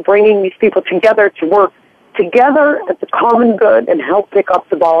all for bringing these people together to work together at the common good and help pick up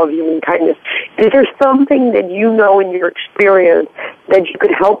the ball of human kindness. Is there something that you know in your experience that you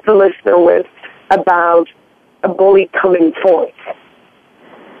could help the listener with about a bully coming forth?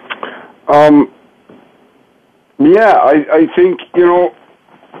 Yeah, I think, you know,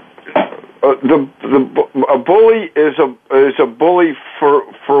 a bully is a bully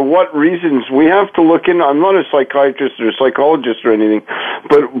for what reasons? We have to look in. I'm not a psychiatrist or a psychologist or anything,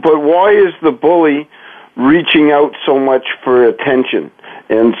 but why is the bully reaching out so much for attention?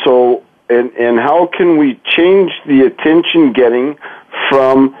 And so, and how can we change the attention getting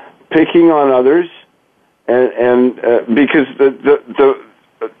from picking on others, and because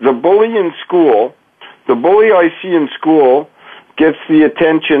the bully in school, the bully I see in school gets the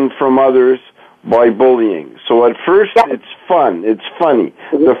attention from others by bullying. So at first it's fun, it's funny.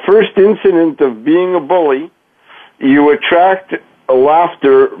 The first incident of being a bully, you attract a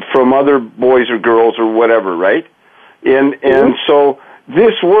laughter from other boys or girls or whatever, right? And so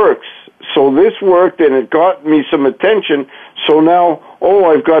this works. So this worked and it got me some attention. So now,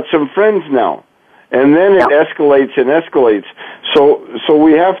 I've got some friends now. And then it escalates and escalates. So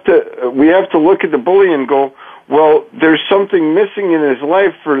we have to look at the bully and go, well, there's something missing in his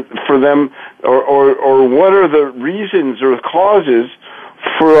life for them, or what are the reasons or causes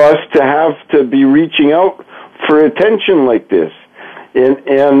for us to have to be reaching out for attention like this?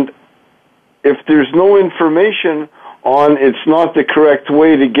 And if there's no information on it's not the correct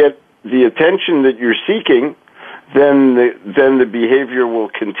way to get the attention that you're seeking, then the behavior will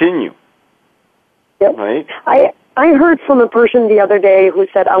continue. Yep. Right? I heard from a person the other day who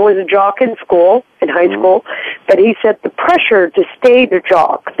said, I was a jock in school, in high school, but he said the pressure to stay the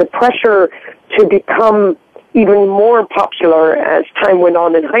jock, the pressure to become even more popular as time went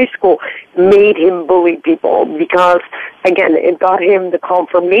on in high school made him bully people because, again, it got him the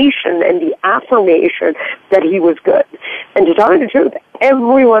confirmation and the affirmation that he was good. And to tell you the truth,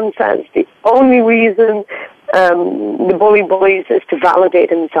 everyone says the only reason the bully bullies is to validate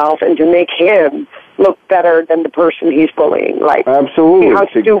himself and to make him look better than the person he's bullying. Like, absolutely, how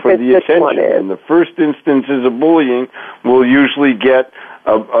stupid for the this attention. one is. And the first instances of bullying will usually get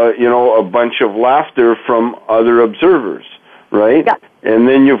a bunch of laughter from other observers, right? Yeah. And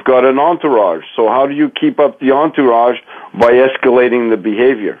then you've got an entourage. So how do you keep up the entourage? By escalating the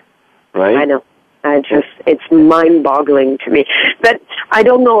behavior, right? I know. It's mind-boggling to me. But I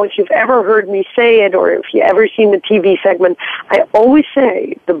don't know if you've ever heard me say it or if you've ever seen the TV segment. I always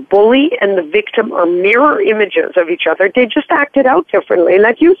say the bully and the victim are mirror images of each other. They just act it out differently,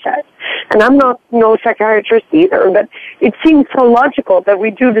 like you said. And I'm no psychiatrist either, but it seems so logical that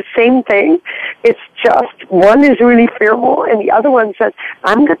we do the same thing. It's just one is really fearful and the other one says,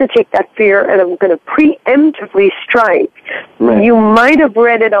 I'm going to take that fear and I'm going to preemptively strike. Right. You might have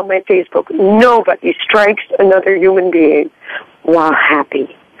read it on my Facebook. Nobody strikes another human being while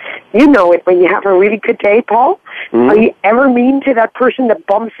happy. You know it when you have a really good day, Paul. Mm-hmm. Are you ever mean to that person that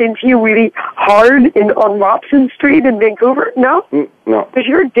bumps into you really hard on Robson Street in Vancouver? No? No. Because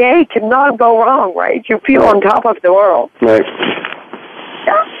your day cannot go wrong, right? You feel on top of the world. Right.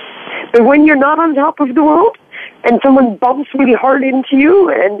 Yeah. But when you're not on top of the world and someone bumps really hard into you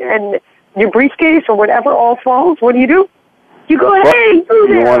and your briefcase or whatever all falls, what do? You go, hey,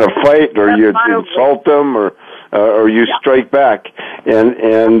 you want to fight, or you insult them, or you strike back, and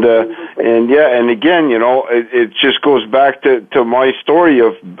again, you know, it just goes back to my story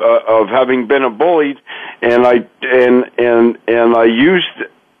of having been a bullied, and I used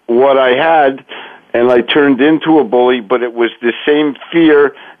what I had, and I turned into a bully, but it was the same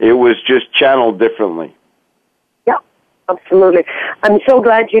fear. It was just channeled differently. Absolutely. I'm so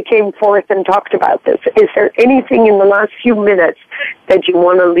glad you came forth and talked about this. Is there anything in the last few minutes that you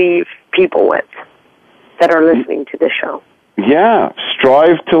want to leave people with that are listening to this show? Yeah.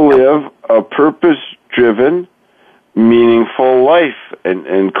 Strive to live a purpose-driven, meaningful life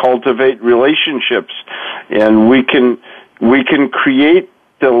and cultivate relationships. And we can create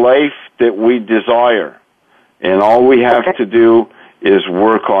the life that we desire. And all we have to do is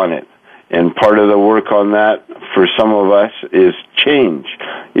work on it. And part of the work on that for some of us is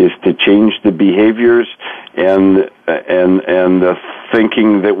to change the behaviors and the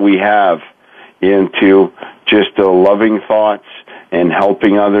thinking that we have into just the loving thoughts and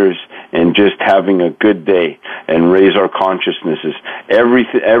helping others and just having a good day and raise our consciousnesses.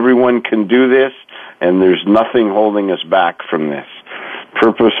 Everyone can do this, and there's nothing holding us back from this.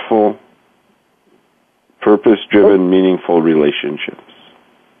 Purpose-driven, meaningful relationships.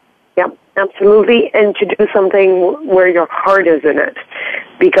 Yep, absolutely, and to do something where your heart is in it.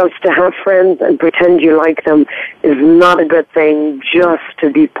 because to have friends and pretend you like them is not a good thing just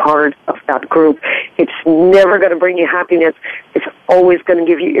to be part of that group. It's never going to bring you happiness. It's always going to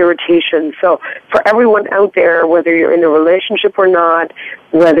give you irritation. So for everyone out there, whether you're in a relationship or not,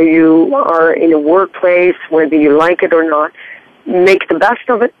 whether you are in a workplace, whether you like it or not, make the best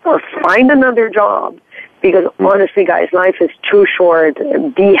of it or find another job. Because honestly, guys, life is too short.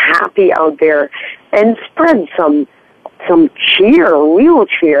 Be happy out there and spread some cheer, real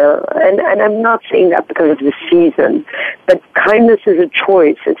cheer. And I'm not saying that because of the season, but kindness is a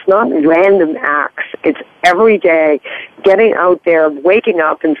choice. It's not random acts. It's every day getting out there, waking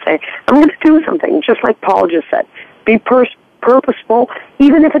up and saying, I'm going to do something, just like Paul just said. Be purposeful,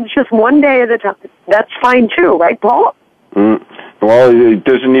 even if it's just one day at a time. That's fine too, right, Paul? Well, it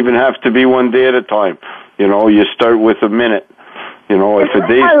doesn't even have to be one day at a time. You know, you start with a minute. You know, if a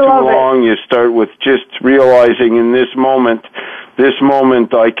day's too long, you start with just realizing in this moment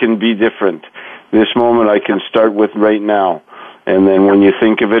I can be different. This moment I can start with right now. And then when you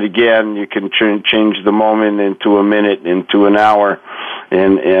think of it again, you can change the moment into a minute, into an hour.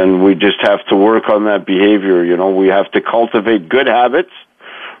 And we just have to work on that behavior. You know, we have to cultivate good habits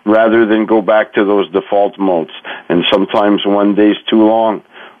rather than go back to those default modes. And sometimes one day's too long.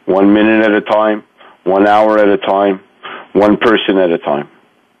 1 minute at a time, 1 hour at a time, one person at a time.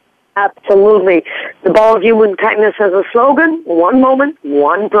 Absolutely. The Ball of Human Kindness has a slogan: one moment,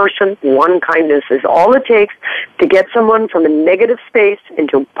 one person, one kindness is all it takes to get someone from a negative space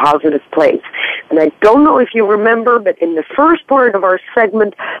into a positive place. And I don't know if you remember, but in the first part of our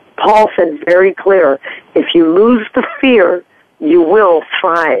segment, Paul said very clear, if you lose the fear, you will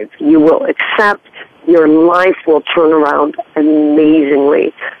thrive. You will accept. Your life will turn around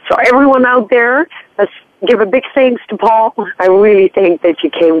amazingly. So everyone out there, let's give a big thanks to Paul. I really think that you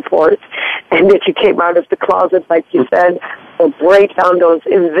came forth and that you came out of the closet, like you said, to break down those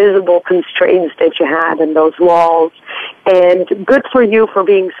invisible constraints that you had and those walls. And good for you for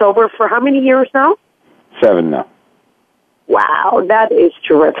being sober for how many years now? 7 now. Wow, that is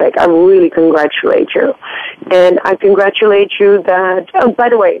terrific. I really congratulate you. And I congratulate you that, oh, by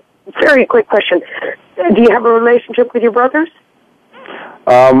the way, very quick question. Do you have a relationship with your brothers?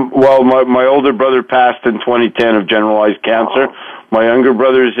 Well, my older brother passed in 2010 of generalized cancer. My younger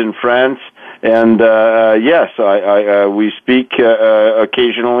brother's in France. And yes, we speak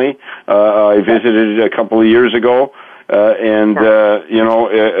occasionally. I visited a couple of years ago. Our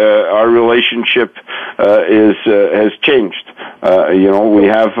relationship has changed. I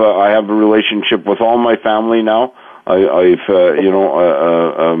have a relationship with all my family now. I've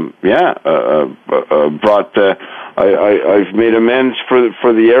made amends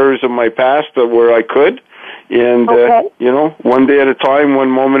for the errors of my past where I could. And, one day at a time,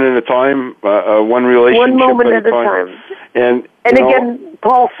 one moment at a time, one relationship one moment at a time. And again,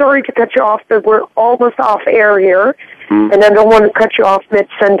 Paul, sorry to cut you off, but we're almost off air here, and I don't want to cut you off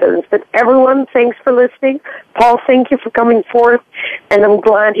mid-sentence. But everyone, thanks for listening. Paul, thank you for coming forth, and I'm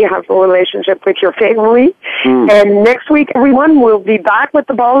glad you have a relationship with your family. And next week, everyone, we'll be back with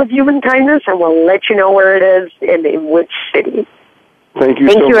the Ball of Human Kindness, and we'll let you know where it is and in which city. Thank you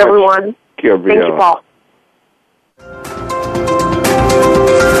so much. Thank you, everyone. Gabriella. Thank you, Paul.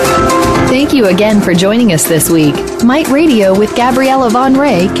 Thank you again for joining us this week. Mite Radio with Gabriella Von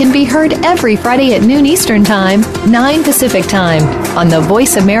Ray can be heard every Friday at noon Eastern Time, 9 Pacific Time on the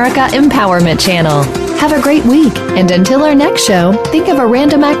Voice America Empowerment Channel. Have a great week, and until our next show, think of a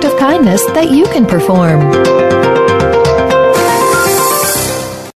random act of kindness that you can perform.